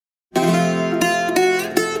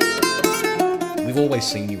we've always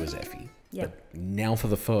seen you as Effie. Yeah. But now for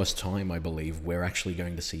the first time, I believe, we're actually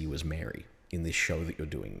going to see you as Mary in this show that you're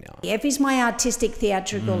doing now. Effie's my artistic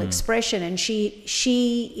theatrical expression, and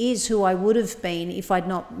she is who I would have been if I'd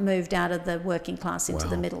not moved out of the working class into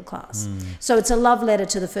the middle class. So it's a love letter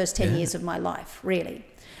to the first 10 years of my life, really.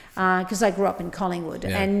 Because I grew up in Collingwood,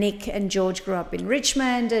 and Nick and George grew up in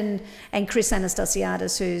Richmond, and Chris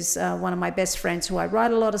Anastasiadis, who's one of my best friends who I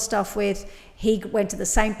write a lot of stuff with, he went to the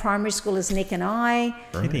same primary school as Nick and I.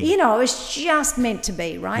 Really? You know, it's just meant to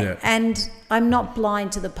be, right? Yeah. And I'm not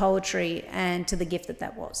blind to the poetry and to the gift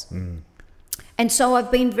that was. And so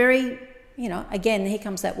I've been very, you know, again, here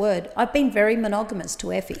comes that word, I've been very monogamous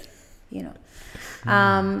to Effie, you know.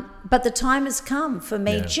 But the time has come for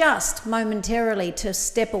me just momentarily to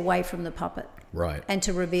step away from the puppet, Right. and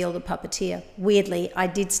to reveal the puppeteer. Weirdly, I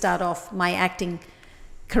did start off my acting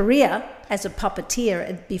career as a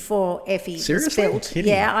puppeteer before Effie Seriously? was built.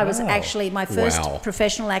 Kidding? Yeah, I was Wow. actually, my first Wow.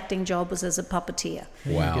 professional acting job was as a puppeteer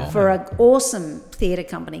Wow. for an awesome theatre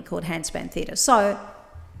company called Handspan Theatre. So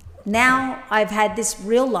now I've had this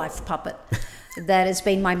real life puppet that has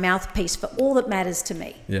been my mouthpiece for all that matters to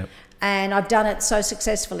me. Yeah. And I've done it so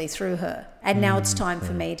successfully through her. And now it's time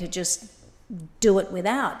for me to just do it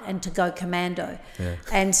without and to go commando. Yeah.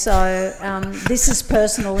 And so This Is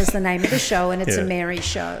Personal is the name of the show, and it's a Mary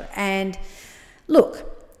show. And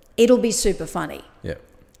look, it'll be super funny, Yeah.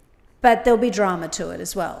 but there'll be drama to it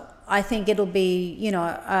as well. I think it'll be, you know,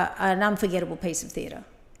 an unforgettable piece of theatre.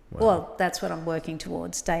 Wow. Well, that's what I'm working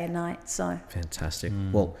towards day and night. So Fantastic.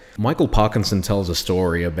 Well, Michael Parkinson tells a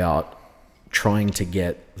story about trying to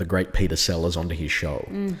get the great Peter Sellers onto his show.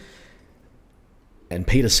 And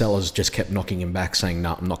Peter Sellers just kept knocking him back, saying,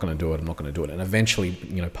 "No, I'm not going to do it. I'm not going to do it." And eventually,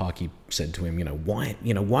 you know, Parky said to him, why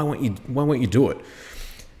won't you do it?"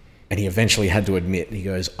 And he eventually had to admit, he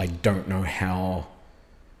goes, I don't know how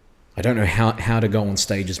to go on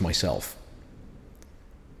stages myself.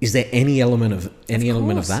 Is there any element of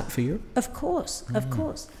that for you? Of course, of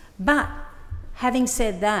course. But having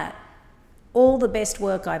said that, all the best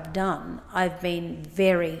work I've done, I've been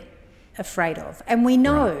very afraid of. And we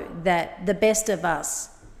know that the best of us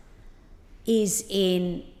is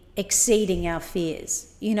in exceeding our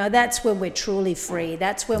fears. You know, that's when we're truly free.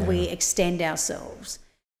 That's when we extend ourselves.